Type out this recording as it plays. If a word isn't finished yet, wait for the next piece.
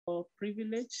for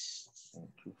privilege. Thank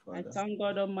you, I Father. thank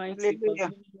God Almighty for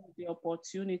giving us the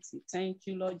opportunity. Thank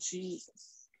you, Lord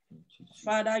Jesus.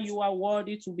 Father, you are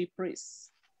worthy to be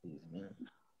praised. Amen.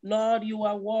 Lord, you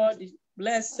are worthy.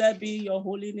 Blessed be your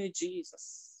holy name,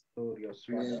 Jesus. Glorious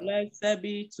Father. Blessed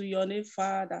be to your name,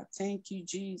 Father. Thank you,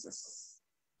 Jesus.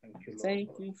 Thank you, Lord. Thank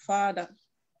you, Father.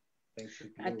 Thank you,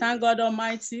 I thank God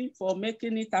Almighty for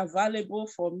making it available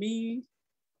for me.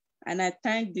 And I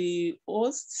thank the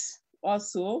host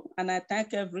also. And I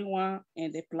thank everyone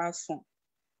in the platform.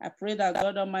 I pray that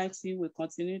God Almighty will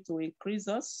continue to increase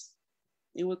us.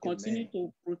 He will continue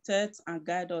to protect and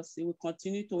guide us. He will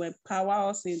continue to empower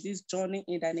us in this journey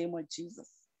in the name of Jesus.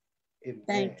 Amen.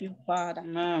 Thank you, Father.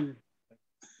 Amen.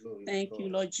 Thank you,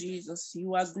 Lord Jesus.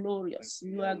 You are glorious.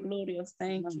 You are glorious.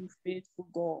 Thank you, faithful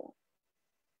God.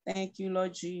 Thank you,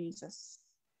 Lord Jesus.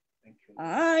 Thank you, Lord.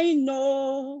 I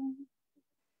know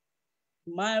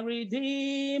my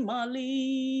Redeemer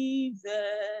liveth.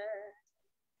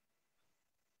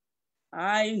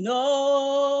 I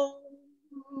know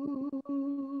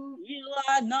you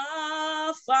are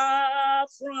not far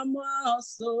from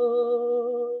us.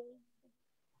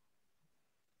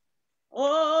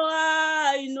 Oh,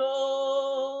 I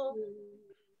know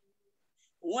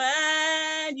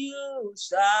when you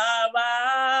shall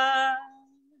rise,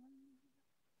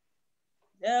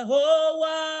 the whole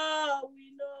world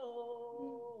we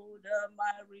know that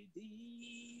my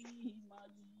Redeemer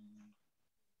lives.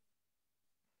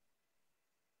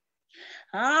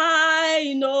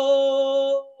 I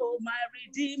know my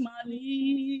Redeemer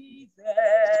liveth.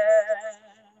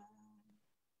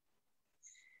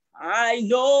 I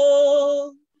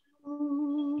know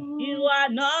you are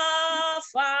not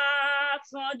far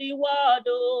from the world.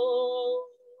 Oh.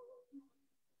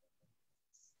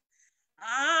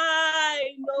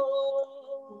 I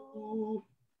know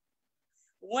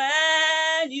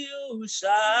when you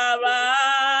shall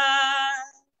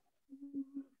rise,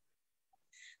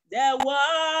 the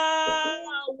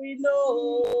world we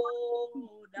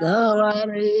know that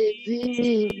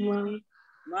Redeemer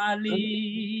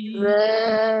lives.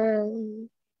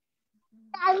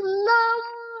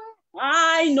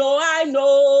 I know,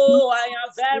 I am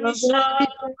very sure.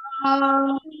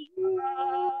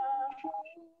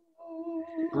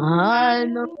 I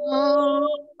know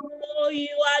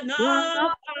you are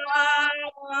not far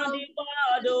from the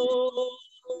world.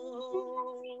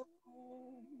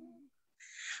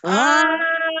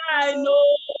 I know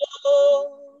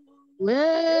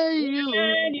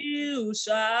when you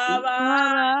shall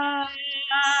rise,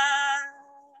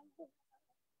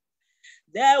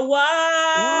 the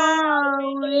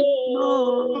world will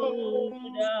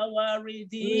know our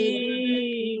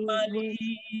Redeemer lives.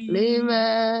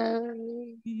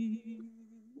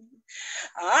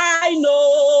 I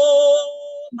know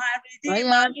my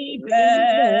Redeemer lives.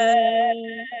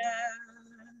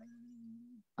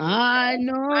 I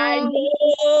know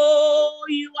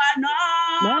you are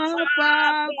not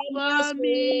far from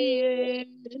me.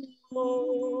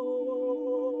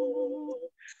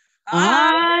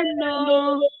 I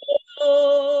know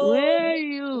where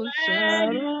you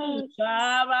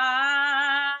shall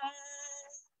rise.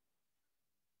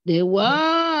 The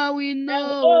world we know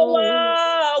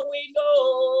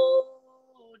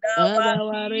that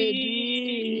our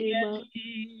Redeemer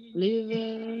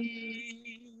liveth.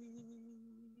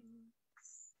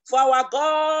 For our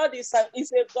God is a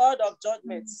God of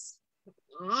judgments.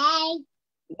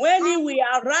 When he will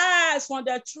arise from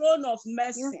the throne of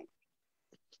mercy,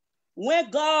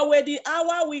 when the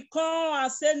hour will come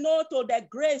and say no to the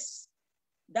grace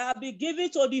that will be given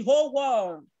to the whole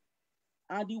world,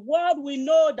 and the world will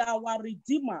know that our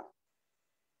Redeemer,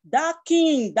 that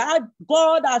King, that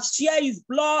God that shed his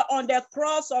blood on the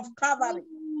cross of Calvary,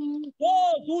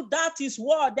 those who that is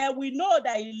what, that we know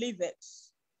that he liveth.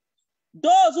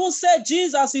 Those who say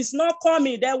Jesus is not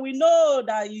coming, that we know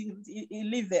that he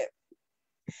liveth.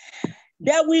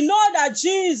 That we know that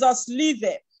Jesus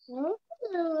liveth.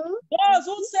 Those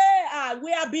who say,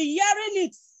 we have been hearing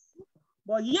it,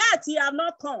 but yet he have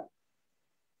not come.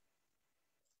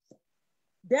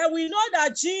 That we know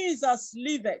that Jesus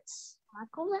liveth.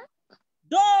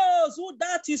 Those who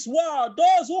that is word,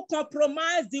 those who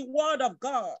compromise the word of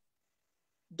God,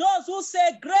 those who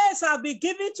say grace has been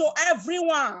given to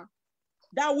everyone,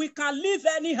 that we can live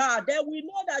anyhow, that we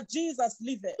know that Jesus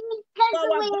liveth. For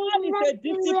our God is a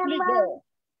disciplined God.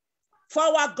 For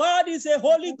our God is a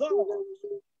holy God.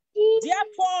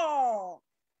 Therefore,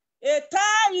 a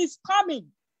time is coming,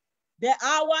 the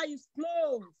hour is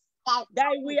close,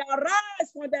 that we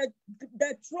arise from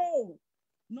the throne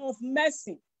of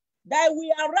mercy, that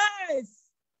we arise.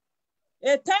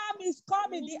 A time is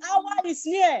coming, the hour is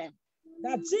near,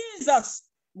 that Jesus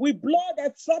will blow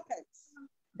the trumpet,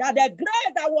 that the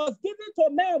grace that was given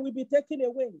to man will be taken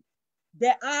away.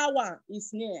 The hour is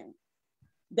near.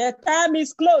 The time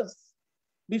is close.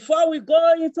 Before we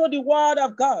go into the word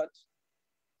of God,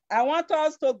 I want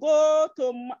us to go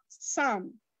to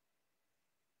Psalm.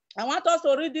 I want us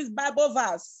to read this Bible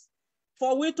verse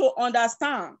for we to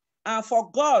understand and for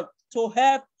God to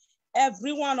help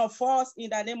every one of us in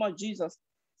the name of Jesus.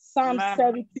 Psalm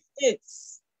 78,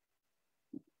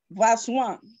 verse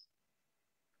 1.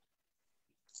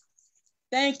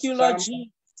 Thank you, Lord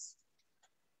Jesus.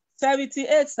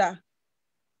 78, sir.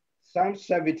 Psalm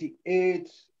 78,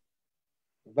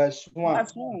 verse 1.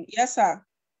 Verse 1. Yes, sir.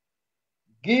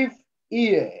 Give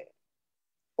ear,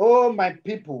 O my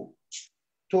people,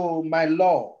 to my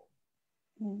law.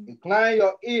 Incline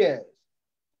your ears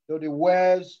to the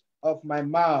words of my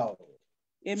mouth.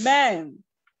 Amen.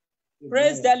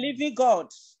 Praise the living God.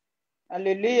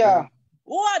 Hallelujah.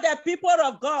 Who are the people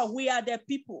of God? We are the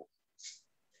people.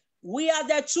 We are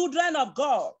the children of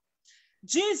God.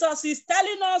 Jesus is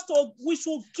telling us we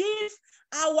should give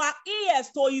our ears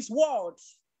to his word.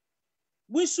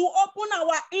 We should open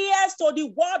our ears to the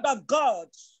word of God.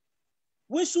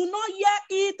 We should not hear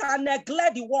it and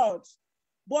neglect the word,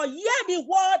 but hear the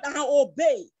word and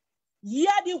obey.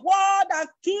 Hear the word and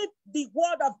keep the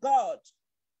word of God.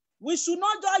 We should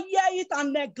not just hear it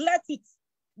and neglect it.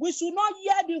 We should not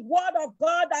hear the word of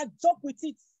God and joke with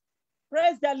it.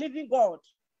 Praise the living God.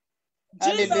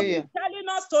 Jesus is telling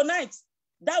us tonight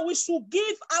that we should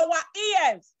give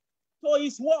our ears to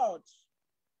his word.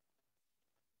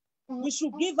 We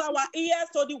should give our ears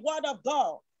to the word of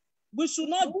God. We should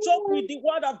not joke with the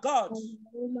word of God.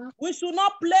 We should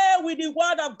not play with the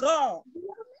word of God.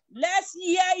 Let's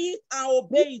hear it and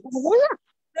obey it.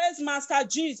 Praise Master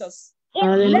Jesus.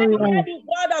 Let's hear the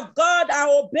word of God and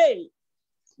obey.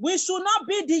 We should not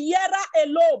be the hearer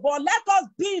alone, but let us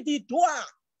be the doer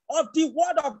of the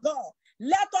word of God.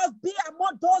 Let us be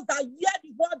among those that hear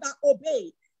the word and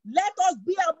obey. Let us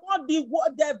be among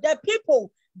the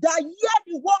people that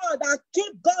hear the word and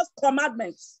keep God's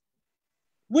commandments.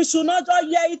 We should not just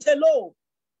hear it alone.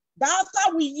 That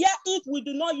after we hear it, we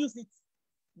do not use it.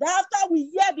 That after we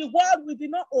hear the word, we do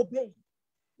not obey.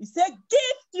 He said,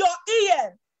 give your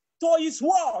ear to his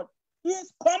word. He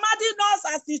is commanding us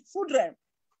as his children.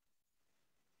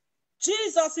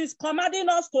 Jesus is commanding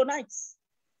us tonight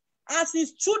as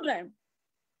his children,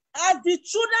 as the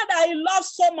children that he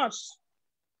loves so much.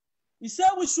 He said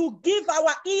we should give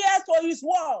our ears to his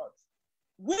word.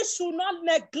 We should not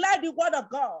neglect the word of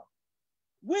God.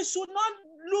 We should not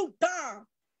look down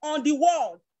on the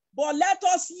word, but let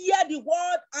us hear the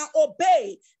word and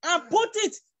obey and put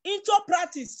it into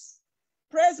practice.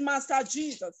 Praise Master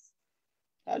Jesus.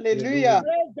 Hallelujah.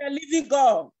 Praise the living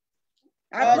God.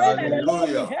 I pray that the Lord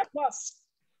will help us.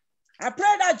 I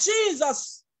pray that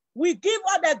Jesus will give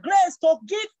us the grace to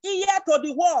give ear to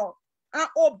the word and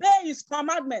obey his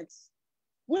commandments.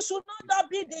 We should not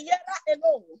be the hearer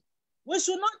alone. We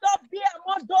should not be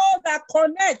among those that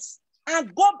connect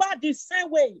and go back the same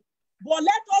way. But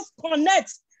let us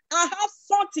connect and have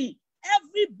something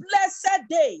every blessed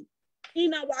day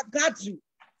in our gathering.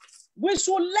 We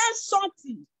should learn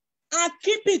something and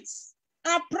keep it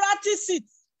and practice it.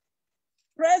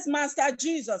 Praise Master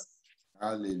Jesus.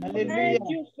 Hallelujah. Thank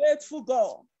you, faithful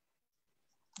God.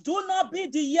 Do not be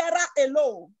the hearer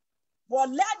alone, but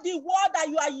let the word that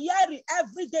you are hearing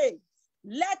every day,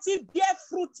 let it bear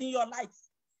fruit in your life.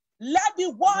 Let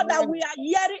the word that we are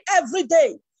hearing every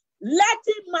day, let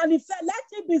it manifest, let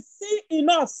it be seen in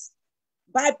us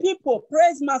by people.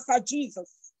 Praise Master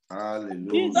Jesus.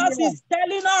 Hallelujah. Jesus is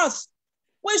telling us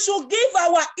we should give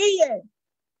our ear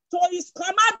to his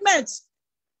commandments,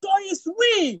 to his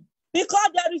will, because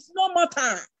there is no more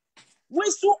time. We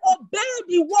should obey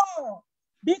the word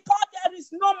because there is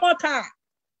no more time.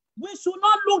 We should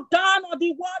not look down on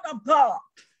the word of God.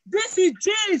 This is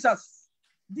Jesus.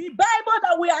 The Bible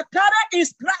that we are carrying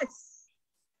is Christ.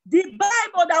 The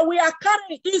Bible that we are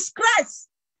carrying is Christ.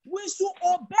 We should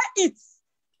obey it.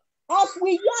 As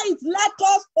we hear it, let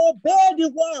us obey the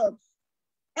word.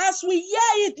 As we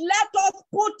hear it, let us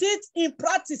put it in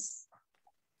practice.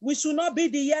 We should not be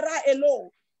the hearer alone.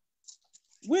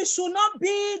 We should not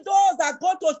be those that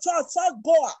go to church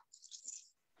goer.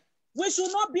 We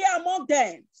should not be among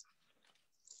them.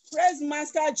 Praise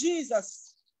Master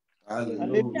Jesus.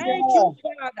 Hallelujah. Thank you,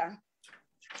 Father.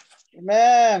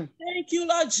 Amen. Thank you,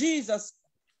 Lord Jesus.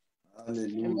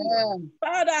 Hallelujah. Amen.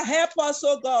 Father, help us,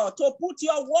 oh God, to put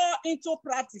your word into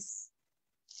practice.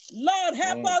 Lord,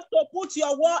 help us to put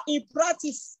your word in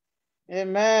practice.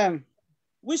 Amen.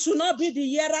 We should not be the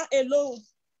hearer alone.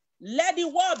 Let the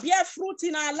word bear fruit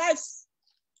in our lives.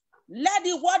 Let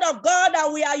the word of God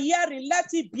that we are hearing, let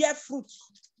it bear fruit.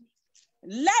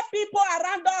 Let people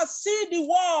around us see the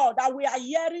word that we are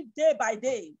hearing day by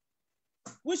day.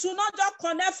 We should not just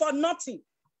connect for nothing.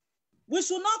 We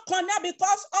should not connect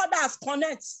because others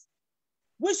connect.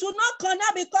 We should not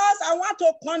connect because I want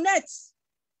to connect.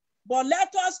 But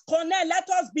let us connect, let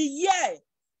us be here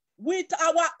with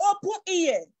our open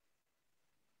ear.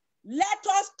 Let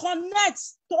us connect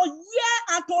to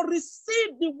hear and to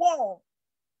receive the word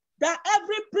that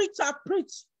every preacher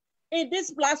preach in this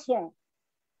platform.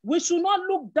 We should not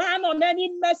look down on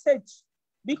any message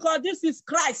because this is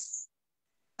Christ.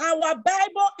 Our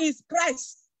Bible is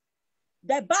Christ.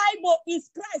 The Bible is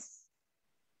Christ.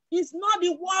 It's not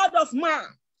the word of man,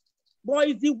 but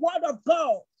it's the word of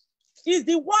God. It's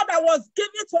the word that was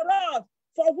given to us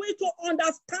for we to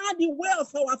understand the way of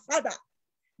our Father.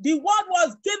 The word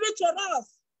was given to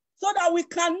us so that we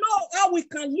can know how we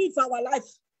can live our life.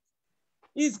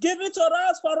 It's given to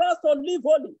us for us to live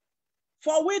holy,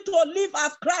 for we to live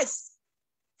as Christ,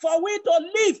 for we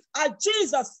to live as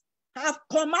Jesus has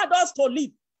commanded us to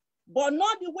live, but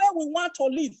not the way we want to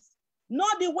live,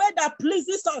 not the way that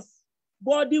pleases us,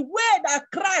 but the way that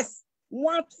Christ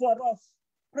wants for us.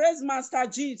 Praise Master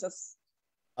Jesus.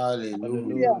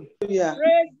 Hallelujah.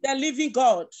 Praise the living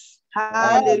God.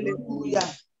 Hallelujah.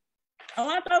 I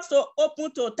want us to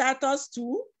open to Titus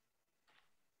 2.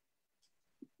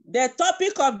 The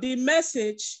topic of the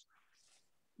message,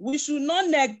 we should not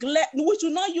neglect, we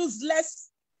should not use less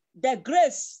the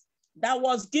grace that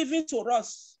was given to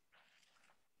us.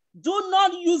 Do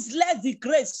not use less the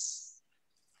grace.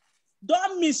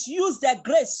 Don't misuse the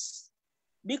grace.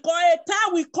 Because a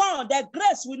time will come, the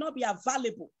grace will not be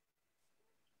available.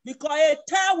 Because a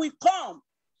time will come,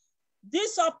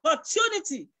 this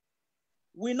opportunity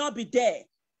will not be there.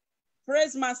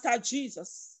 Praise Master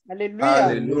Jesus. Hallelujah.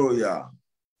 Hallelujah.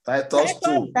 Titus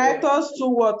 2. Titus 2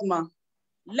 what, ma?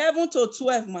 11 to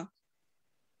 12, ma.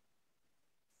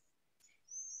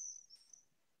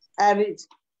 I read.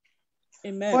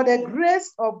 Amen. For the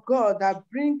grace of God that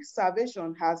brings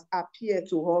salvation has appeared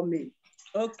to all men.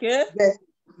 Okay.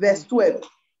 Verse 12.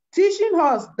 Teaching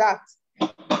us that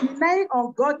denying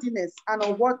ungodliness and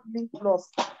unworldly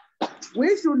lust,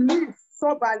 we should live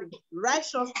soberly,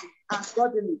 righteously, and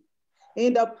godly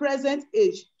in the present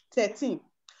age. 13.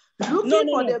 Looking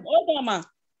for the... Hold on, ma.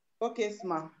 Okay,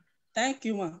 ma. Thank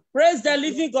you, ma. Praise the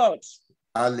living God.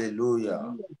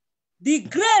 Hallelujah. The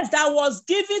grace that was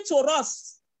given to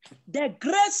us, the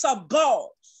grace of God,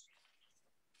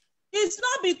 it's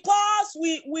not because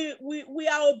we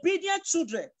are obedient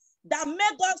children that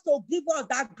make us to give us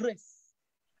that grace.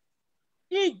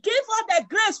 He gave us the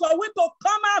grace for we to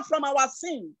come out from our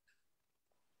sin.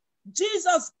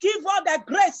 Jesus gave us the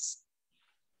grace.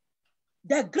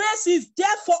 The grace is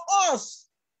there for us.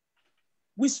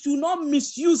 We should not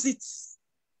misuse it.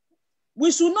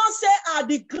 We should not say,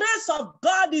 the grace of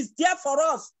God is there for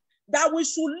us, that we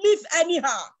should live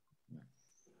anyhow.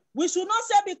 We should not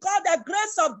say because the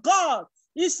grace of God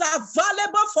is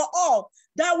available for all,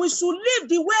 that we should live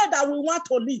the way that we want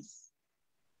to live.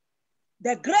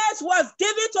 The grace was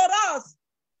given to us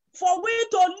for we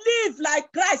to live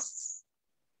like Christ,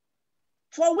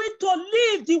 for we to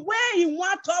live the way he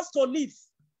wants us to live.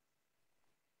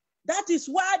 That is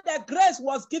why the grace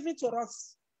was given to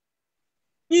us.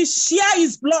 He shed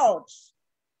his blood.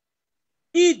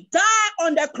 He died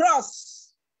on the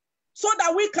cross so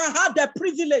that we can have the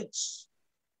privilege,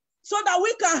 so that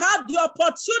we can have the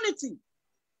opportunity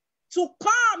to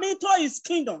come into his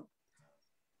kingdom.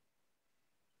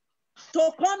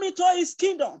 To come into his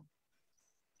kingdom.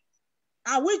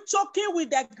 Are we choking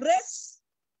with the grace?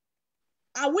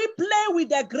 Are we playing with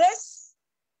the grace?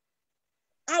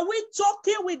 Are we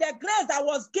choking with the grace that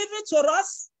was given to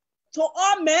us, to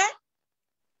all men?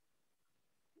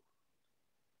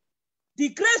 The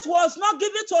grace was not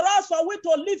given to us for we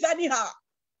to live anyhow.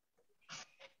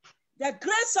 The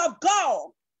grace of God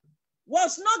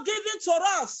was not given to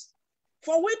us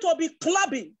for we to be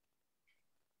clubbing.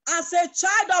 As a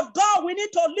child of God, we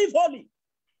need to live holy.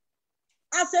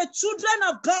 As a children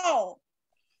of God,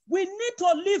 we need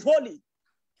to live holy.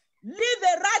 Live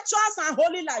a righteous and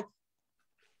holy life.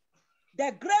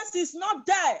 The grace is not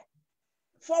there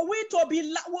for we to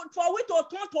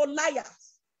turn to liars.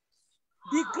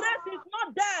 The grace is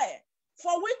not there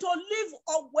for we to live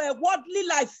a worldly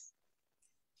life.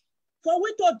 For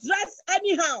we to dress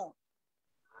anyhow.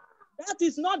 That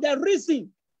is not the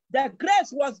reason the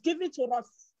grace was given to us.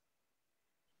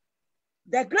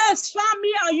 The grace found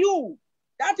me and you.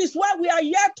 That is why we are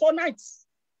here tonight.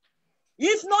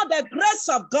 If not the grace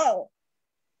of God,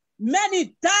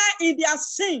 many die in their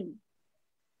sin.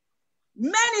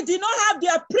 Many did not have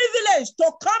their privilege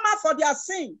to come out for their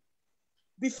sin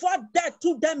before death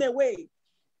took them away.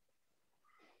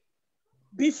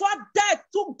 Before death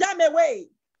took them away.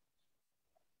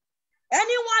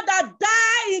 Anyone that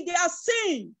died in their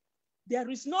sin, there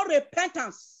is no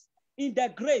repentance in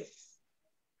the grave.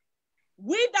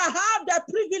 We that have the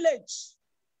privilege,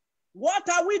 what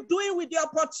are we doing with the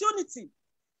opportunity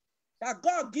that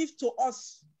God gives to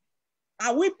us?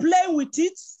 Are we playing with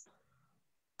it?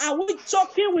 Are we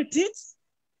joking with it?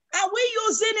 Are we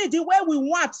using it the way we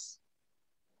want?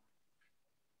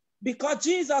 Because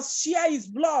Jesus shed his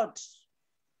blood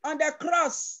on the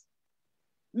cross.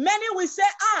 Many will say,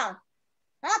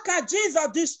 how can Jesus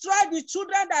destroy the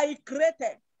children that he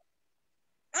created?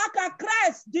 How can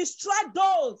Christ destroy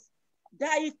those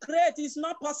that he created? It's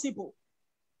not possible.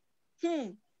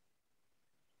 I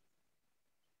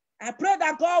pray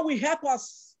that God will help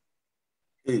us.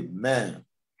 Amen.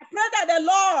 I pray that the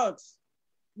Lord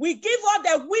will give us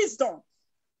the wisdom,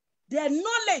 the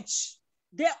knowledge,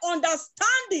 the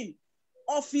understanding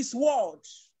of his word.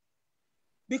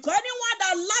 Because anyone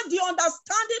that lacks the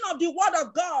understanding of the word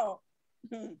of God,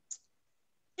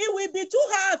 it will be too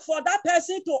hard for that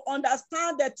person to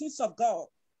understand the things of God.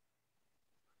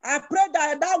 I pray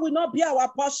that that will not be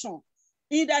our portion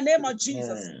in the name of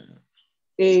Jesus.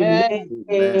 Amen.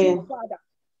 Amen. Father,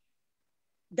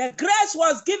 the grace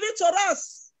was given to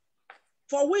us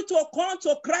for we to come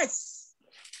to Christ.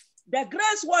 The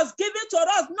grace was given to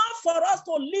us not for us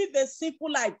to live a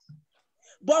simple life,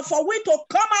 but for we to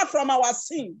come out from our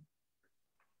sin.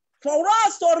 For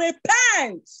us to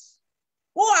repent.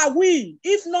 Who are we,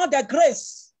 if not the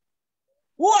grace?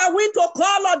 Who are we to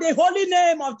call on the holy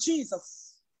name of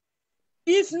Jesus,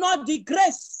 if not the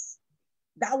grace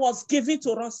that was given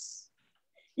to us?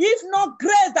 If not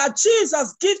grace that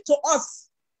Jesus gives to us,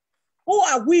 who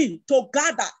are we to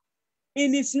gather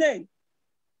in his name?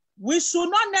 We should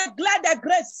not neglect the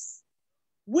grace.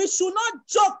 We should not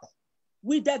joke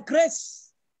with the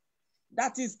grace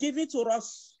that is given to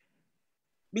us.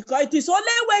 Because it is only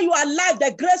when you are alive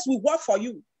that grace will work for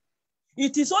you.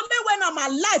 It is only when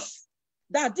I'm alive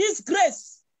that this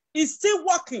grace is still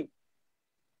working.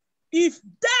 If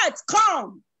death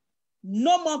comes,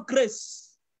 no more grace.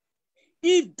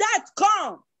 If death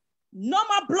comes, no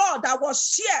more blood that was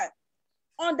shed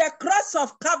on the cross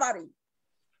of Calvary.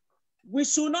 We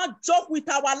should not joke with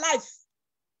our life,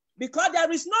 because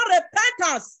there is no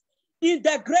repentance in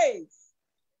the grave.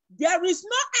 There is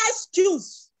no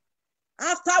excuse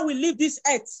after we leave this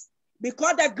earth,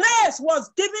 because the grace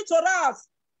was given to us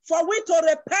for we to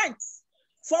repent,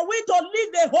 for we to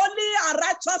live a holy and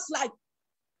righteous life.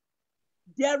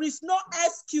 There is no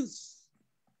excuse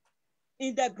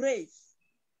in the grave.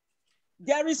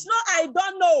 There is no I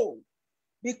don't know,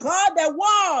 because the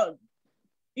word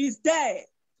is there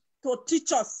to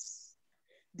teach us.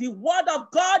 The word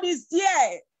of God is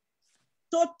there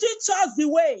to teach us the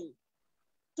way,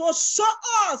 to show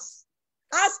us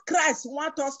as Christ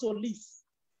wants us to live.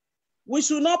 We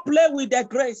should not play with the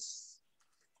grace.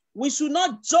 We should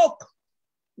not joke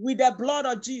with the blood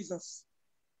of Jesus.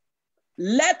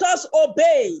 Let us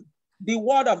obey the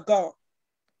word of God,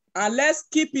 and let's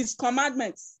keep his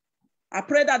commandments. I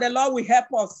pray that the Lord will help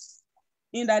us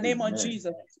in the name of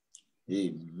Jesus.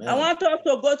 Amen. I want us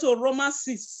to go to Romans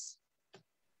 6.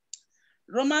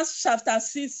 Romans chapter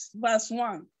 6, verse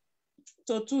 1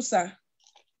 to 2, sir.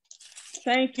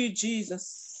 Thank you,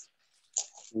 Jesus.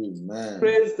 Amen.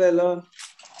 Praise the Lord.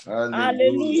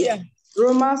 Hallelujah.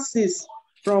 Romans 6,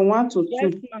 from 1 to 2.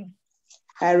 Yes, ma'am.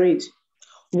 I read.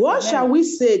 What shall we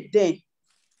say then?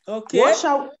 Okay.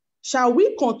 What shall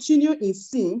we continue in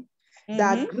sin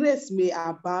that grace may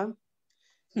abound?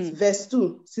 Verse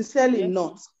 2, sincerely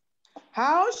not.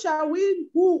 How shall we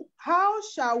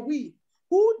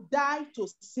who die to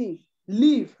sin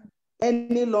live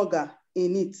any longer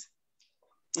in it?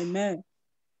 Amen.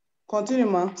 Continue,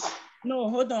 ma. No,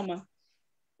 hold on, ma.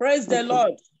 Praise the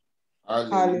Lord.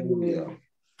 Hallelujah.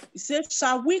 He said,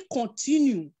 shall we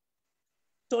continue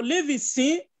to live in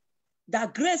sin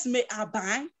that grace may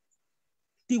abound?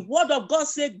 The word of God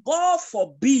said, God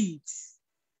forbid.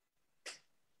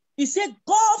 He said,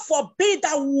 God forbid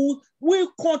that we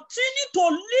continue to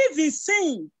live in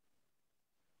sin.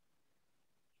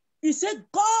 He said,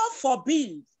 God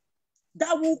forbid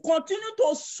that we continue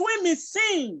to swim in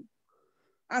sin.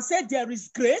 And said, there is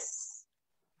grace.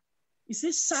 He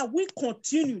said, shall we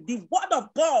continue? The word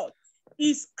of God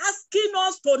is asking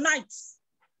us tonight.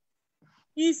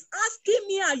 He's asking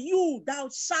me and you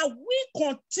that shall we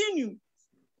continue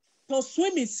to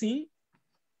swim in sin?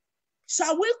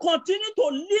 Shall we continue to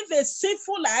live a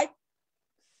sinful life?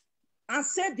 And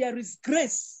say there is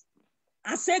grace.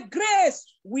 and say, grace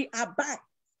will abide.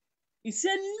 He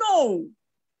said, no.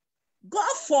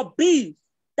 God forbid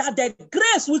that the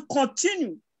grace will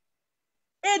continue.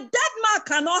 A dead man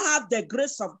cannot have the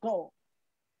grace of God.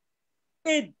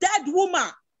 A dead woman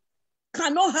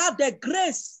cannot have the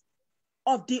grace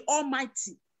of the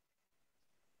Almighty.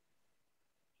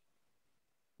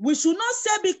 We should not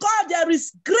say because there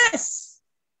is grace.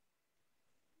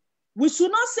 We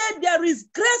should not say there is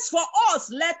grace for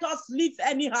us, let us live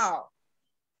anyhow.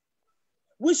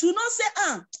 We should not say,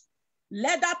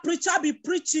 let that preacher be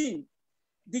preaching.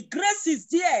 The grace is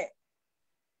there.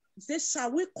 He said,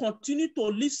 shall we continue to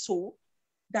live so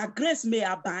that grace may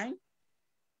abide?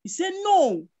 He said,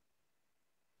 no.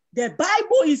 The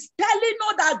Bible is telling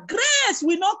us that grace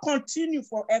will not continue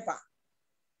forever.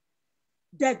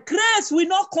 The grace will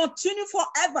not continue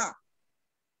forever.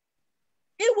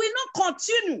 It will not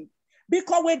continue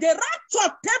because when the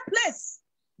rapture takes place,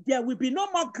 there will be no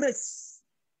more grace.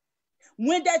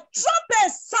 When the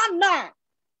trumpet sound now,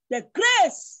 the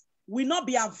grace will not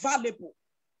be available.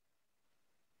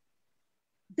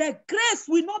 The grace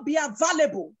will not be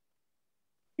available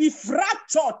if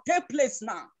rapture takes place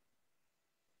now.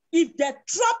 If the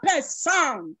trumpet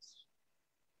sounds,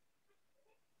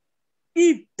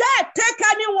 if they take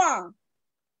anyone,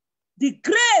 the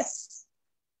grace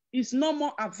is no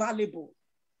more available.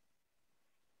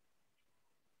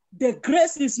 The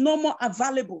grace is no more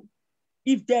available.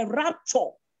 If the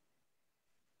rapture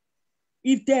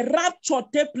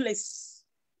takes place,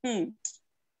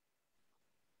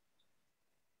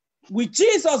 will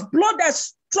Jesus blow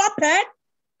the trumpet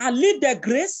and leave the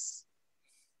grace?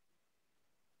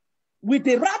 Will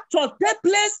the rapture take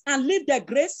place and leave the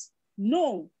grace?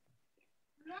 No.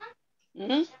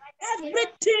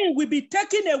 Everything will be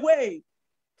taken away.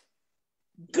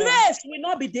 Grace will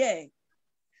not be there.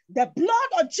 The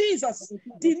blood of Jesus,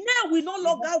 the name will no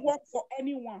longer work for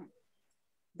anyone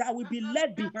that will be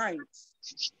left behind.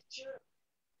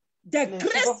 The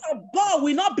grace of God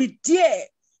will not be there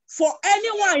for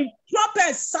anyone in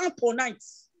trumpet sound tonight.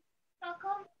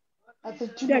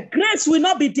 The grace will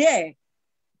not be there.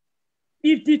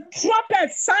 If the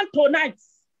trumpet sound tonight,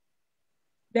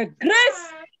 the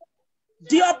grace,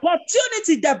 the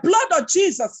opportunity, the blood of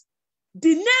Jesus,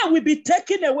 the name will be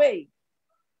taken away.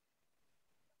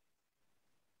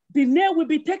 The name will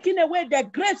be taken away. The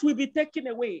grace will be taken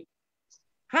away.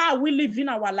 How are we living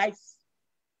our lives?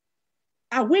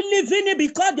 Are we living it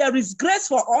because there is grace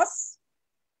for us?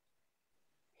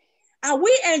 Are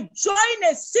we enjoying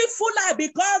a sinful life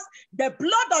because the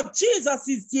blood of Jesus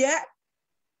is there?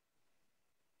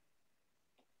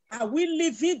 Are we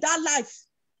living that life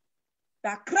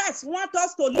that Christ wants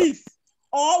us to live?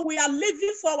 Or we are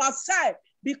living for ourselves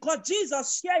because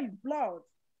Jesus shared his blood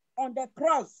on the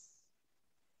cross?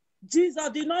 Jesus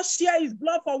did not share his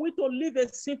blood for we to live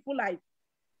a sinful life.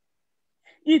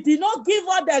 He did not give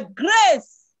us the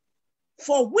grace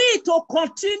for we to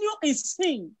continue in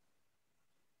sin.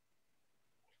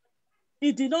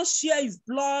 He did not share his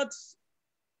blood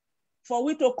for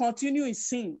we to continue in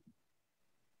sin.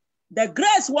 The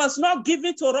grace was not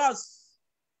given to us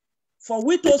for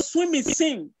we to swim in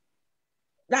sin.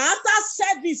 That after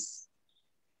service,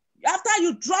 after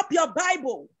you drop your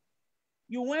Bible,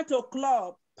 you went to a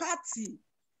club, party,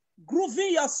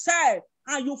 grooving yourself,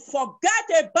 and you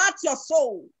forget about your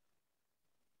soul.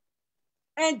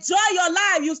 Enjoy your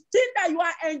life. You think that you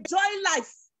are enjoying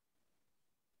life.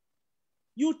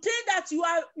 You think that you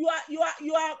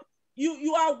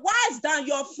are wise than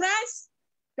your friends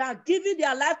that are giving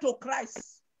their life to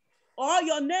Christ, or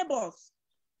your neighbors.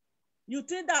 You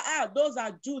think that those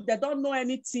are Jews, they don't know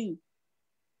anything.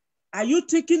 Are you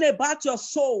thinking about your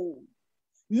soul?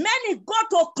 Many go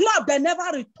to club, they never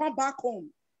return back home.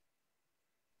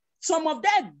 Some of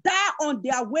them die on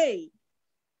their way.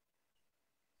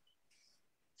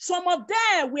 Some of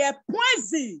them were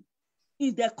poisoned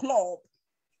in the club.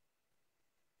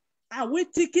 Are we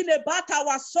thinking about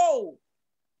our soul?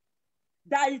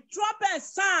 That if trumpet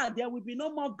sound, there will be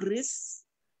no more grace.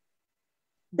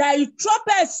 That if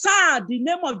trumpet sound, the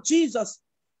name of Jesus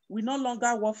will no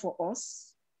longer work for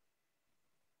us.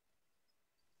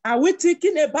 Are we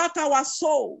thinking about our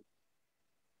soul?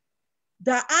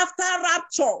 That after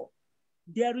rapture,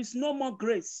 there is no more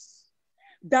grace.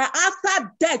 That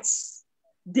after death,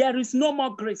 there is no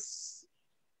more grace.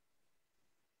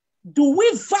 Do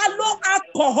we value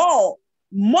alcohol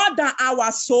more than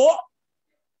our soul?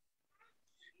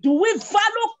 Do we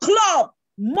value club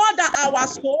more than our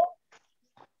soul?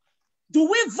 Do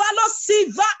we value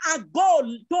silver and gold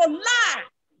to lie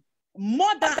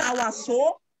more than our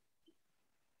soul?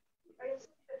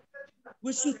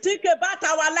 We should think about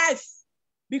our life.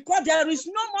 Because there is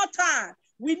no more time.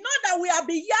 We know that we have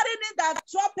been hearing it that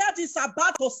trumpet is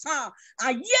about to sound,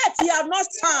 and yet he has not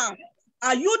sound.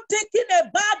 Are you thinking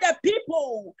about the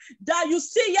people that you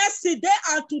see yesterday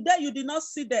and today you did not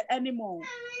see them anymore?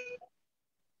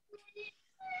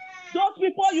 Those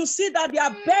people you see that they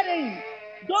are burying.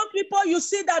 Those people you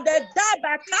see that they died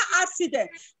by car accident.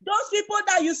 Those people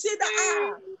that you see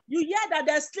that you hear that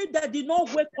they sleep, they did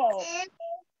not wake up.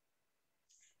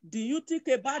 Do you think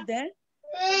about them?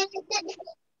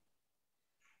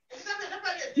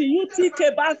 Do you think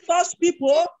about such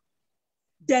people?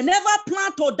 They never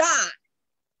plan to die.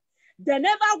 They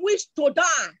never wish to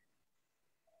die.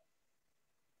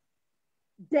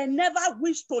 They never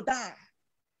wish to die.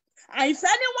 And if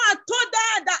anyone told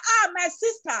them that, my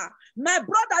sister, my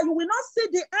brother, you will not see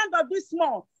the end of this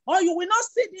month, or you will not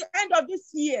see the end of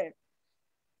this year,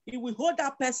 he will hold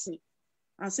that person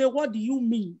and say, what do you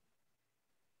mean?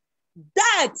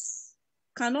 Death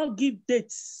cannot give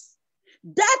dates.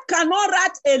 Death cannot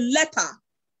write a letter.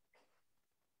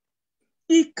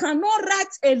 He cannot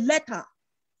write a letter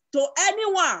to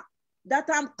anyone that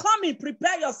I'm coming,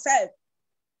 prepare yourself.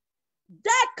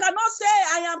 Death cannot say,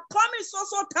 I am coming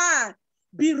so time,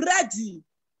 be ready.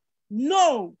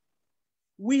 No,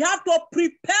 we have to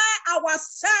prepare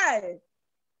ourselves.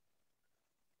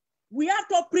 We have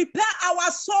to prepare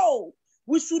our soul.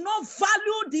 We should not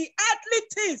value the earthly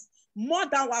things more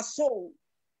than our soul.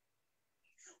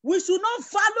 We should not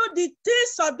value the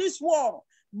things of this world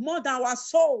more than our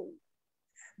soul.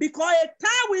 Because a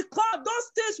time we come,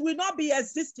 those things will not be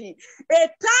existing. A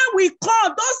time we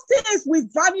come, those things will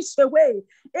vanish away.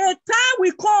 A time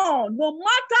we come, no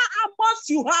matter how much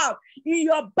you have in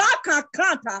your bank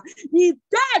account, if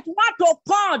death want to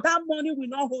come, that money will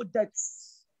not hold debt.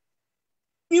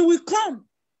 It will come.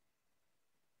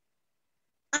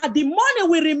 And the money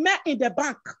will remain in the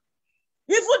bank.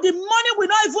 Even the money, we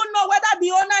don't even know whether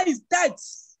the owner is dead.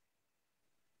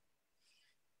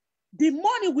 The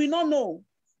money we don't know.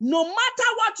 No matter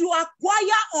what you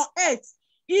acquire on earth,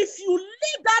 if you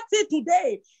leave that thing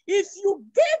today, if you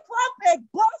give up a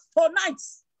ghost tonight,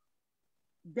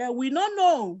 they will not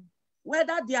know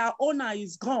whether their owner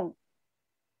is gone.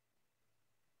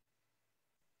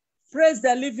 Praise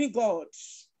the living God.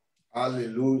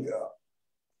 Hallelujah.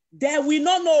 They will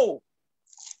not know.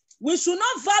 We should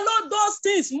not value those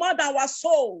things more than our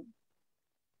soul.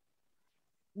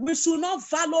 We should not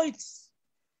value it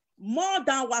more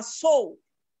than our soul.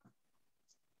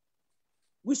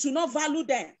 We should not value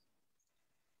them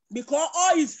because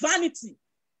all is vanity.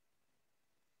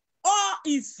 All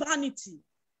is vanity.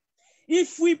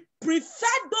 If we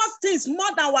prefer those things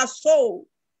more than our soul,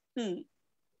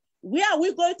 where are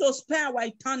we going to spend our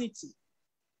eternity?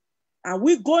 Are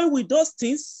we going with those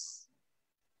things?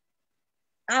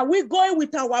 Are we going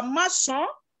with our mansion?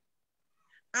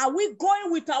 Are we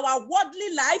going with our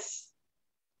worldly life?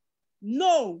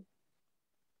 No.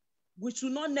 We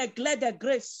should not neglect the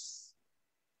grace.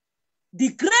 The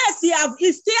grace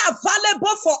is still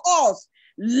available for us.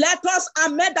 Let us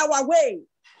amend our way.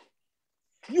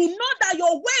 You know that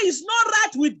your way is not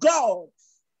right with God.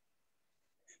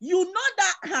 You know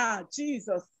that,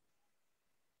 Jesus.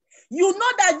 You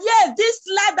know that, yes, this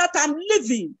life that I'm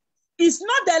living is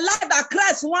not the life that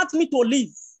Christ wants me to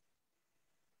live.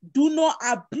 Do not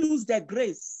abuse the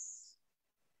grace.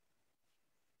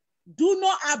 Do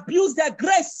not abuse the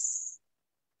grace.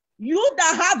 You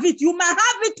that have it, you might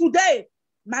have it today,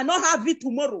 might not have it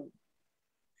tomorrow.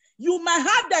 You might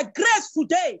have the grace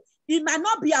today, it might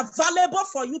not be available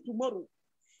for you tomorrow.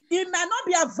 It might not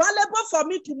be available for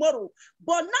me tomorrow.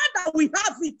 But now that we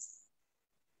have it,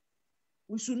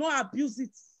 we should not abuse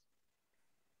it.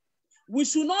 We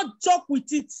should not joke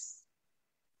with it.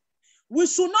 We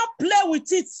should not play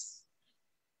with it.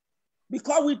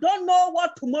 Because we don't know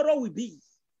what tomorrow will be.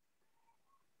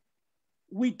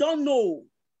 We don't know.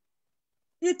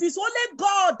 It is only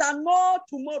God that knows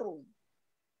tomorrow.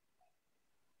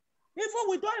 Even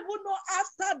we don't even know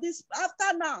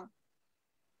after now.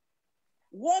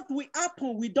 What will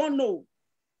happen, we don't know.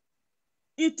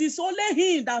 It is only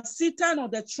Him that sits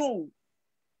on the throne.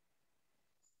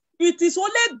 It is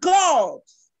only God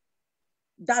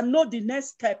that knows the next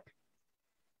step.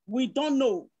 We don't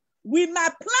know. We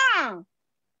might plan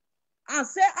and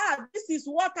say, this is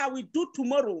what I will do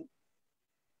tomorrow.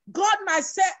 God might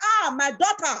say, my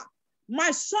daughter,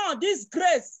 my son, this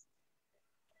grace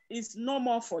is no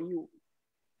more for you.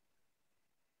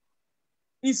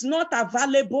 It's not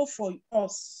available for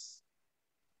us.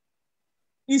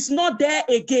 It's not there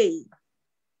again.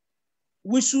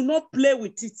 We should not play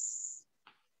with it.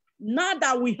 Now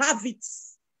that we have it,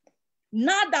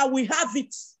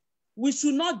 we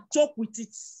should not joke with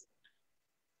it.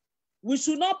 We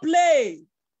should not play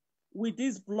with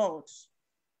this blood.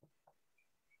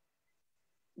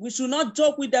 We should not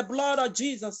joke with the blood of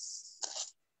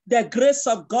Jesus, the grace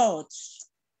of God.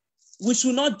 We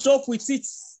should not joke with it.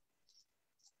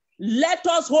 Let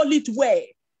us hold it well.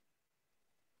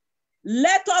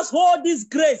 Let us hold this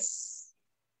grace.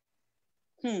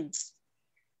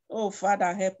 Oh,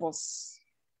 Father, help us.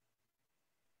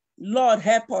 Lord,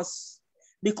 help us.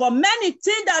 Because many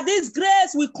think that this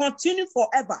grace will continue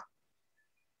forever.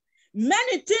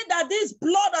 Many think that this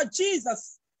blood of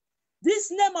Jesus, this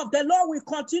name of the Lord will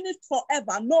continue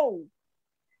forever. No.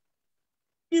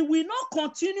 It will not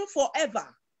continue forever.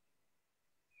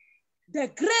 The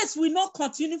grace will not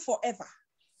continue forever.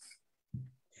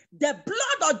 The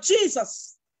blood of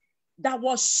Jesus that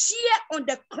was shed on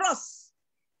the cross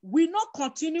will not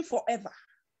continue forever.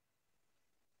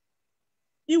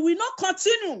 It will not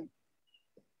continue.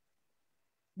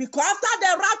 Because after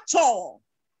the rapture,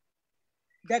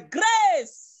 the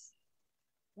grace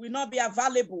will not be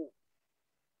available.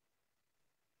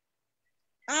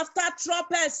 After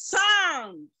trumpet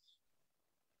sound,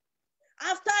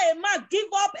 after a man give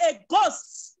up a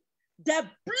ghost, the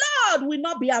blood will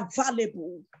not be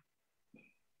available.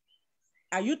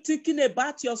 Are you thinking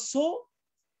about your soul?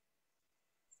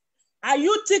 Are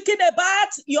you thinking about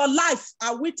your life?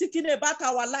 Are we thinking about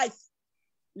our life?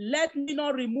 Let me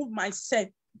not remove myself.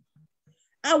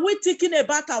 Are we thinking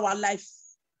about our life?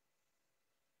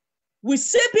 We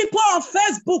see people on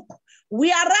Facebook.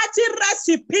 We are writing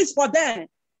recipes for them.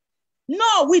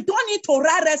 No, we don't need to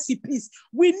write recipes.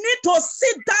 We need to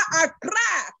sit down and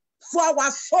cry for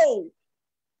our soul.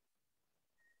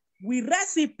 We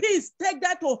recipes take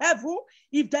that to heaven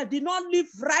if they did not live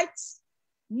right.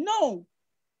 No.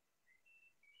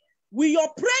 Will your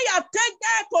prayer take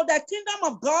that to the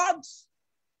kingdom of God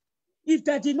if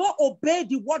they did not obey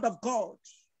the word of God?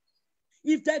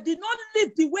 If they did not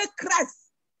live the way Christ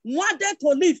wanted to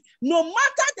live, no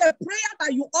matter the prayer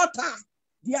that you utter,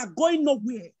 they are going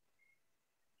nowhere.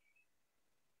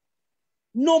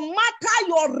 No matter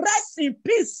your rest in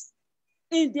peace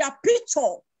in their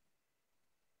picture,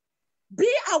 be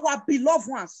our beloved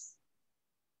ones.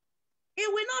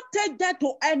 It will not take that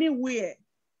to anywhere.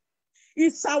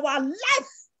 It's our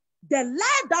life, the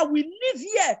life that we live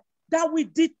here, that will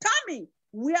determine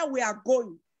where we are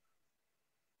going.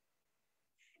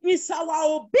 It's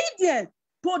our obedience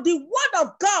to the word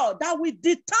of God that will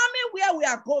determine where we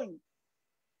are going.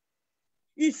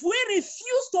 If we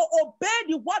refuse to obey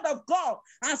the word of God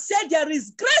and say there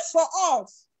is grace for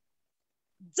us,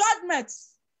 judgment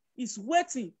is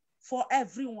waiting for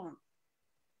everyone.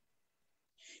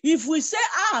 If we say,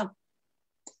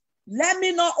 let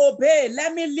me not obey,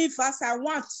 let me live as I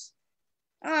want.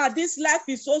 This life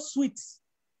is so sweet.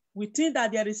 We think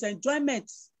that there is enjoyment.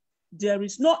 There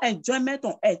is no enjoyment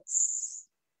on earth.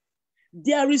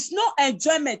 There is no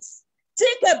enjoyment.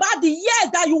 Think about the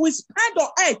years that you will spend on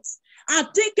earth and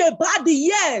think about the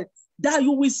years that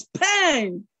you will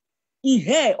spend in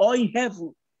hell or in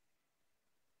heaven.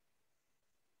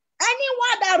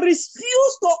 Anyone that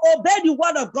refuses to obey the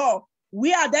word of God,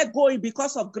 where are they going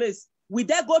because of grace? Will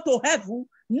they go to heaven?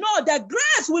 No, the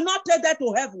grace will not take them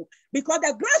to heaven because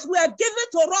the grace we are given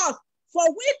to us for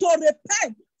we to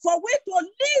repent, for we to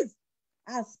live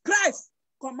as Christ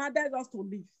commanded us to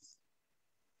live.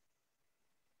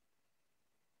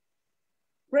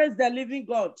 Praise the living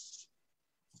God.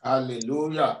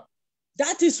 Hallelujah.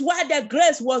 That is why the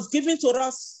grace was given to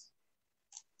us.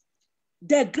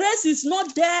 The grace is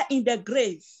not there in the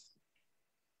grave.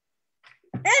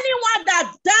 Anyone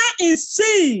that died in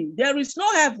sin, there is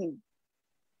no heaven.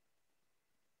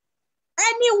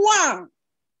 Anyone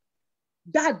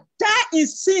that died in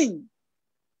sin,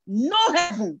 no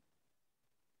heaven.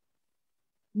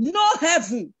 No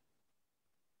heaven.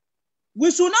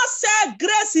 We should not say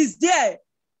grace is there.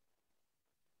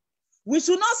 We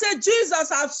should not say Jesus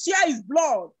has shed his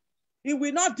blood. He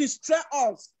will not destroy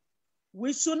us.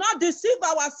 We should not deceive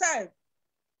ourselves.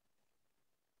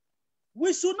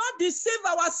 We should not deceive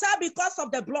ourselves because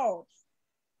of the blood.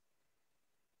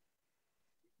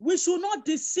 We should not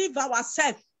deceive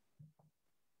ourselves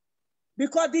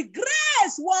because the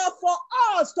grace was for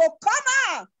us to come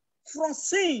out from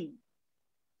sin.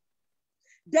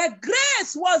 The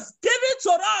grace was given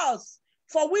to us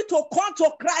for we to come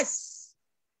to Christ.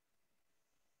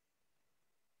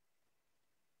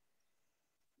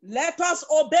 Let us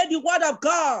obey the word of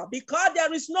God because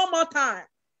there is no more time.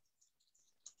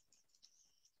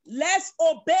 Let's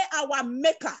obey our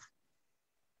Maker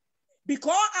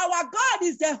because our God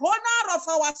is the owner of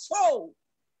our soul.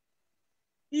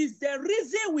 Is the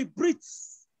reason we breathe.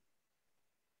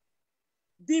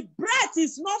 The breath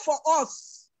is not for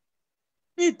us.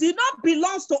 It did not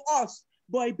belong to us,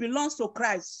 but it belongs to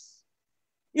Christ.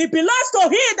 It belongs to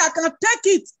him that can take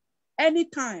it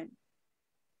anytime.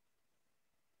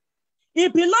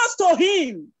 It belongs to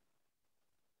him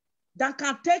that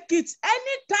can take it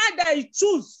anytime that he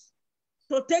chooses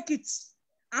to take it.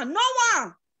 And no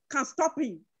one can stop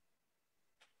him.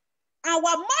 Our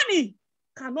money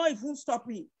cannot even stop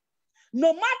him.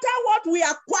 No matter what we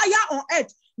acquire on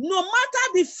earth, no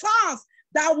matter the funds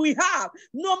that we have,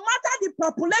 no matter the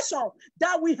population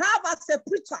that we have as a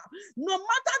preacher, no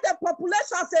matter the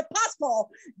population as a pastor,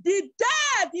 the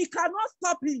dead, he cannot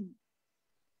stop him.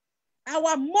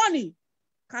 Our money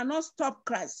cannot stop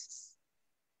Christ.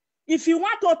 If you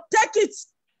want to take it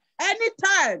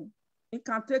anytime, he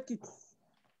can take it.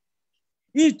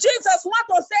 If Jesus wants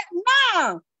to say,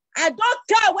 no, I don't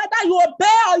care whether you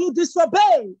obey or you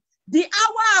disobey, the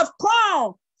hour have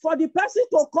come for the person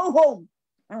to come home,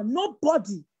 and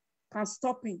nobody can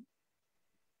stop him.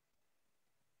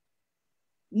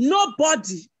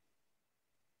 Nobody.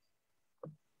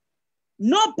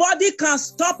 Nobody can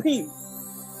stop him.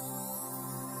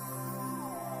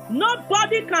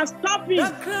 Nobody can stop him.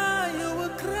 The cry you will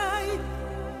cry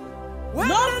when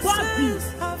Nobody. the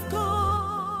saints have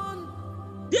gone.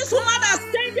 This woman has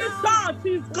stayed in town.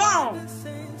 She's gone. The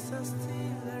saints are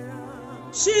still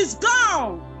around. She's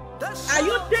gone. Are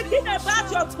you thinking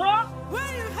about your soul? When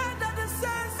you heard that the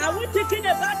saints Are we thinking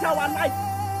about our life?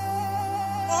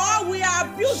 Or we are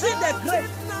abusing the grace?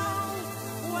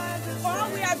 Or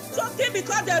we are joking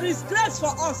because there is grace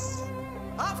for us?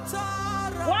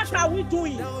 What are we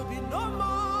doing?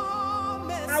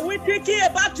 Are we thinking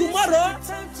about tomorrow?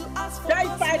 That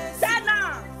if I die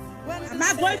now, am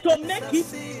I going to make it?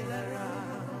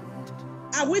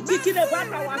 Are we thinking about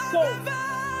our soul?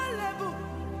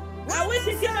 Are we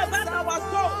thinking about our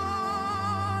soul?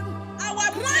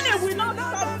 Our money will not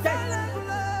stop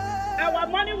death. Our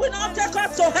money will not take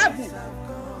us to heaven.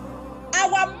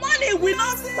 Our money will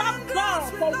not stop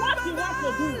God for what He wants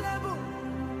to do.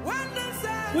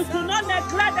 We should not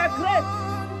neglect the grace.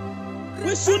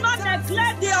 We should not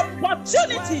neglect the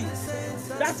opportunity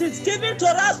that is given to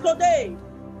us today.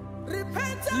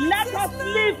 Let us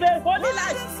live a holy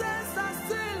life.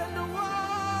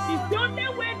 It's the only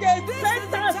way the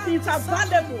sentence is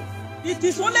available. It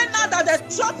is only now that the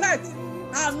trumpets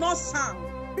are not sound.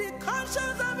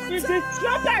 If the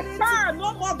trumpets sound,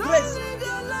 no more grace.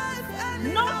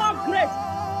 No more grace.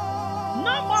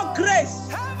 No more grace.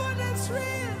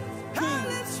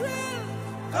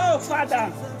 Oh,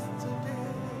 Father.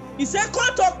 He said,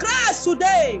 come to Christ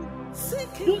today.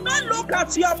 Do not look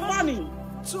at your money.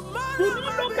 Do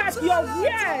not look at your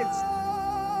wares.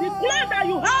 The clothes that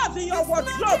you have in your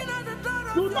wardrobe,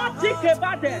 do not think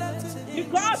about them.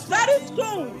 Because very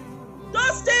soon,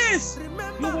 those things,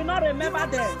 you will not remember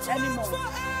them anymore.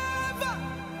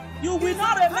 You will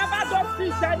not remember those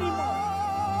things anymore.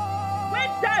 When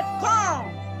death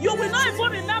comes, you will not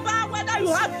even remember whether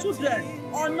you have children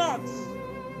or not.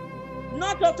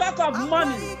 Not to talk of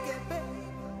money.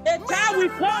 A time will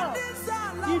come.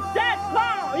 If death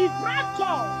comes, if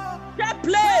rapture take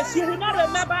place, you will not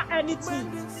remember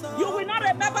anything. You will not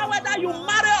remember whether you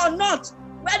marry or not,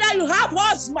 whether you have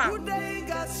husband,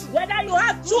 whether you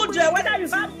have children, whether you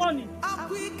have money.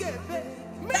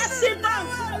 That's enough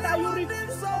that you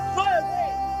refuse to go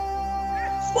away. I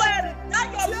swear that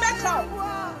your makeup,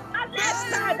 that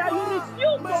lifestyle that you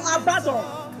refuse to abandon,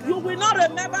 you will not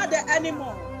remember them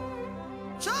anymore.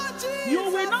 You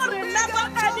will not remember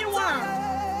anyone.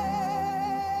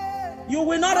 You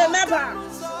will not remember.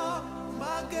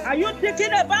 Are you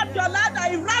thinking about your life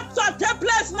that if rapture take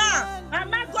place now?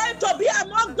 Am I going to be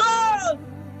among those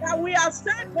that we are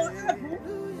sent forever?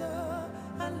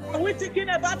 Are we thinking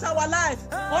about our life?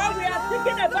 Or we are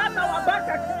thinking about our bank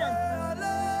account?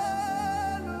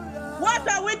 What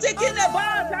are we thinking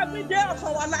about every day of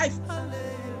our life?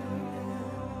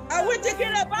 Are we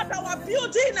thinking about our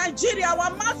beauty in Nigeria,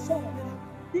 our muscle,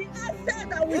 the asset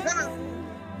that we have?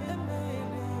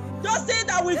 Those things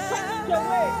that we fought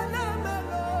away.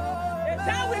 The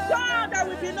time we go, there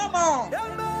will be no more.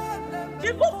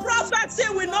 People prophecy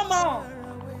will no more.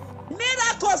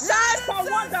 Miracle, signs, and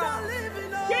wonder.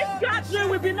 This gathering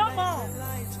will be no more.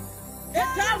 The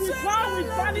time we go, we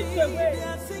vanish away.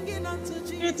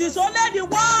 It is only the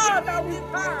word that we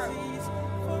have.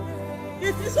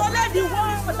 It is only the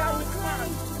word that we have.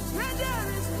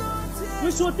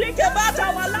 We should think about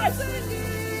our life.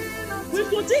 We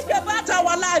should think about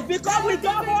our life because we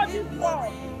don't hold this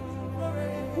world.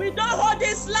 We don't hold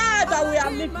this life that we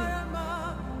are living.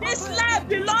 This life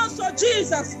belongs to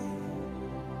Jesus.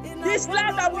 This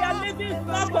life that we are living is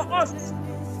not for us.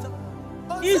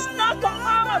 It's not for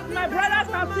us, my brothers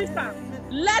and sisters.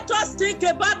 Let us think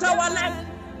about our life.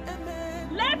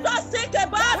 Let us think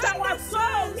about our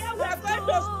soul, where we are going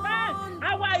to spend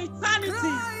our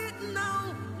eternity.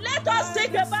 Let us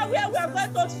think about where we are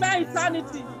going to spend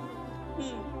eternity.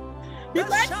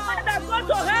 Because anyone that goes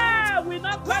to hell will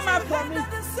not come out from it.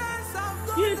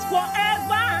 It's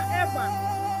forever, ever.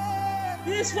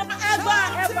 It's forever,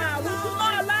 ever. We should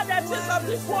not allow the things of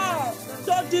this world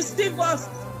to deceive us.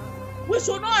 We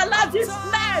should not allow this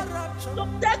flesh to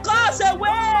take us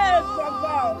away from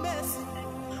God.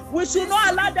 We should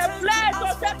not allow the flesh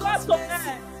to take us to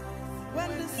hell.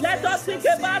 Let us think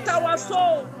about our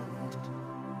soul.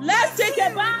 Let's think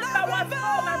about our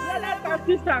soul, my brothers and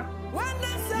sisters.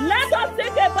 Let us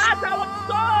think about our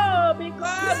soul,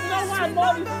 because no one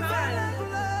knows his time.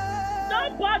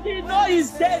 Nobody knows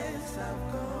his day.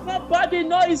 Nobody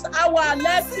knows his hour.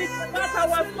 Let's think about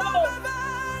our soul.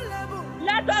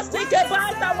 Let us think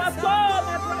about our soul,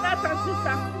 my brothers and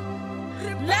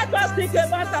sisters. Let us think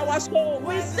about our soul.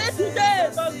 We see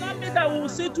today does not mean that we will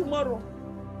see tomorrow.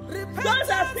 Those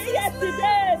that see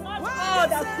yesterday, not all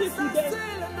that see today.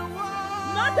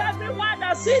 Not everyone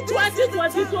that see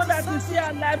 2022 that is here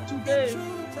alive today.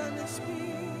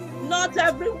 Not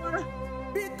everyone.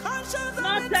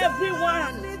 Not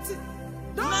everyone.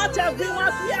 Not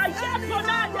everyone. We are here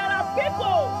tonight. There are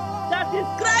people that is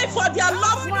crying for their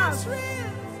loved ones.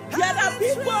 There are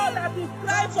people that is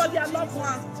crying for their loved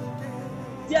ones.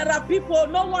 There are people,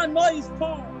 no one knows his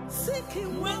tongue.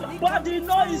 Nobody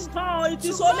knows his tongue. It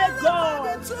is only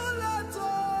God.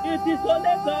 It is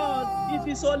only God. It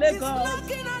is only God.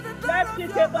 Let's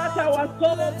think about our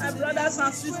soul, my brothers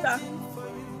and sisters.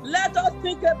 Let us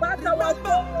think about our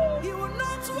soul.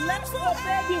 Let's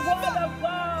obey the word of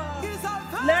God.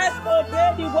 Let's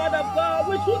obey the word of God.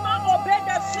 We should not obey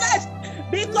the flesh,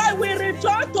 because we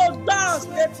return to dust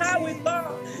the time we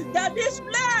come. That this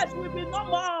flesh will be no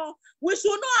more. We should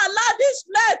not allow this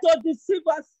flesh to deceive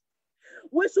us.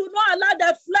 We should not allow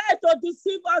the flesh to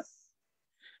deceive us.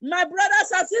 My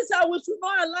brothers and sisters, we should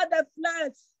not allow the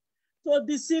flesh to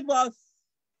deceive us,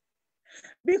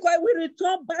 because we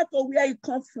return back to where it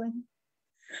comes from.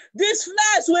 This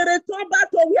flesh will return back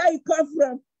to where it comes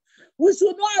from. We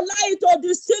should not allow it to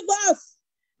deceive us.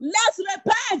 Let's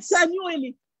repent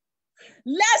genuinely.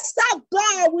 Let's serve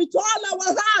God with all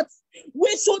our hearts. We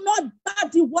should not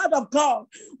doubt the word of God.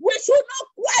 We should not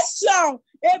question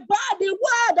about the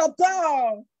word of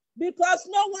God, because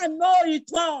no one knows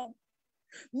it all.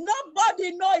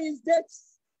 Nobody knows his dates.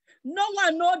 No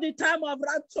one knows the time of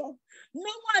rapture.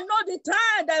 No one knows the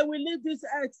time that we leave this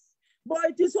earth. But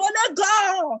it is only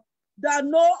God that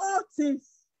knows all things.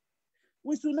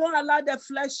 We should not allow the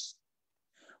flesh.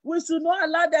 We should not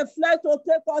allow the flesh to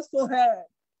take us to hell.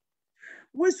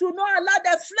 We should not allow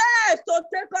the flesh to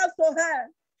take us to hell.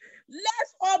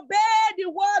 Let's obey the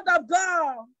word of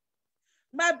God.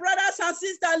 My brothers and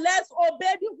sisters, let's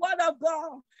obey the word of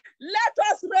God.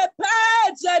 Let us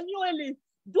repent genuinely.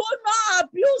 Do not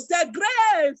abuse the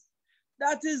grace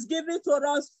that is given to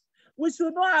us. We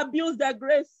should not abuse the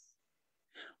grace.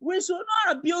 We should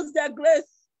not abuse the grace.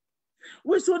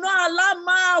 We should not allow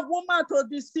man, woman to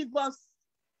deceive us.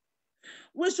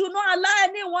 We should not allow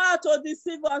anyone to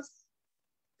deceive us.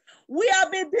 We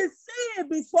have been deceived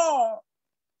before,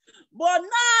 but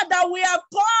now that we have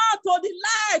come to the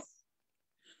light,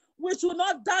 we should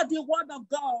not doubt the word of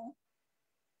God.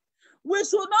 We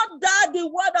should not doubt the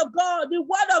word of God. The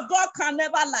word of God can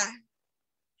never lie.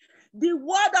 The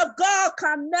word of God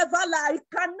can never lie. It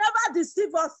can never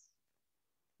deceive us.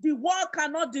 The word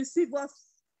cannot deceive us.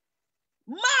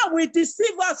 Man will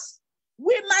deceive us.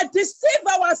 We might deceive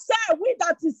ourselves, we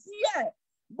that is here,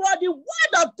 but the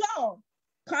word of God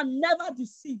can never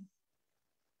deceive.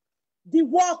 The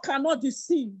word cannot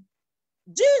deceive.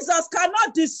 Jesus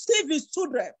cannot deceive his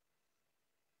children.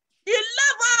 He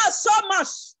loves us so much.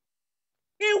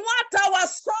 He wants our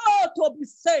soul to be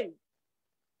saved.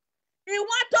 He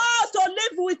wants us to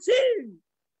live with him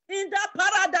in that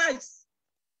paradise.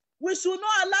 We should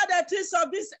not allow the things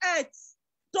of this earth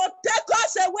to take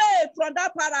us away from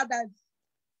that paradise.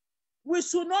 We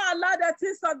should not allow the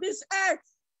things of this earth,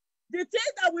 the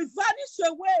things that will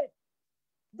vanish away,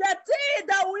 the things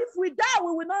that if we die,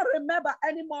 we will not remember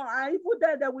anymore. And if we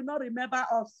die, they will not remember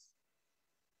us.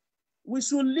 We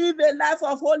should live a life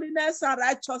of holiness and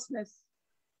righteousness.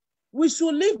 We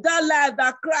should live that life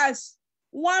that Christ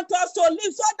wants us to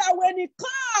live, so that when he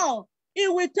comes, he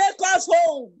will take us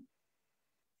home.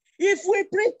 If we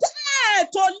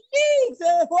pretend to live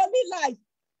a holy life,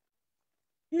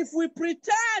 if we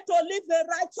pretend to live a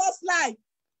righteous life,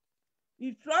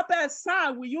 if drop a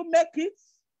sign, will you make it?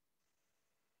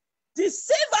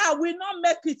 Deceiver will not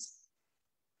make it.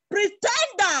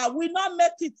 Pretender will not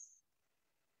make it.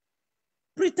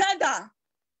 Pretender.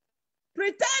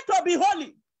 Pretend to be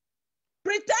holy.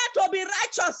 Pretend to be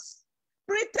righteous.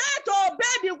 Pretend to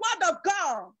obey the word of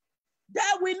God. They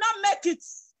will not make it.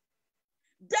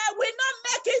 They will not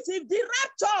make it if the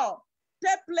rapture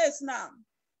take place now.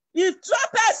 If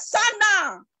trumpets sound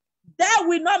now, they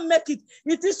will not make it.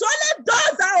 It is only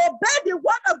those that obey the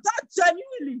word of God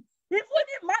genuinely. Even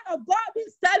the man of God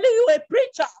is telling you, a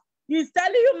preacher, he's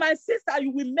telling you, my sister,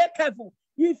 you will make heaven.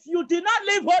 If you did not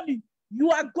live holy, you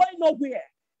are going nowhere.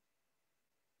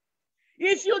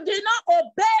 If you did not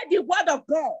obey the word of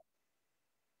God,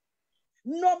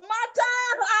 no matter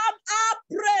how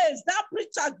praise that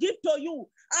preacher give to you,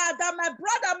 that my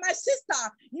brother, my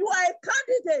sister, you are a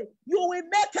candidate, you will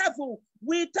make heaven.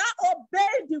 Without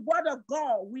obeying the word of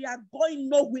God, we are going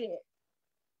nowhere.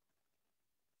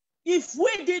 If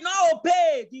we did not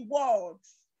obey the word,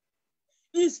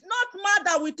 it's not man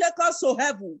that will take us to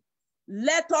heaven.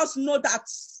 Let us know that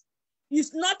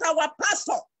it's not our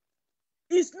pastor,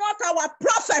 it's not our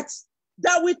prophet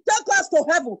that will take us to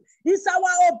heaven. It's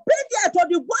our obedience to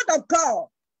the word of God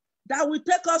that will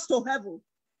take us to heaven.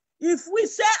 If we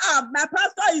say, my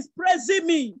pastor is praising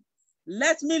me,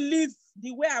 let me live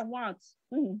the way I want.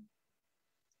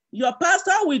 Your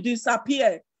pastor will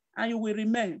disappear and you will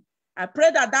remain. I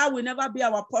pray that that will never be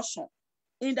our portion.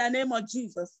 In the name of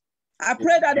Jesus. I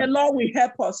pray that the Lord will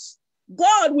help us.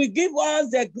 God will give us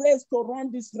the grace to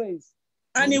run this race.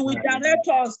 And he will direct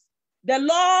us. The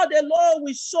Lord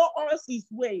will show us his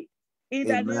way. In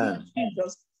the name of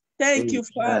Jesus. Thank you,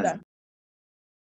 Father.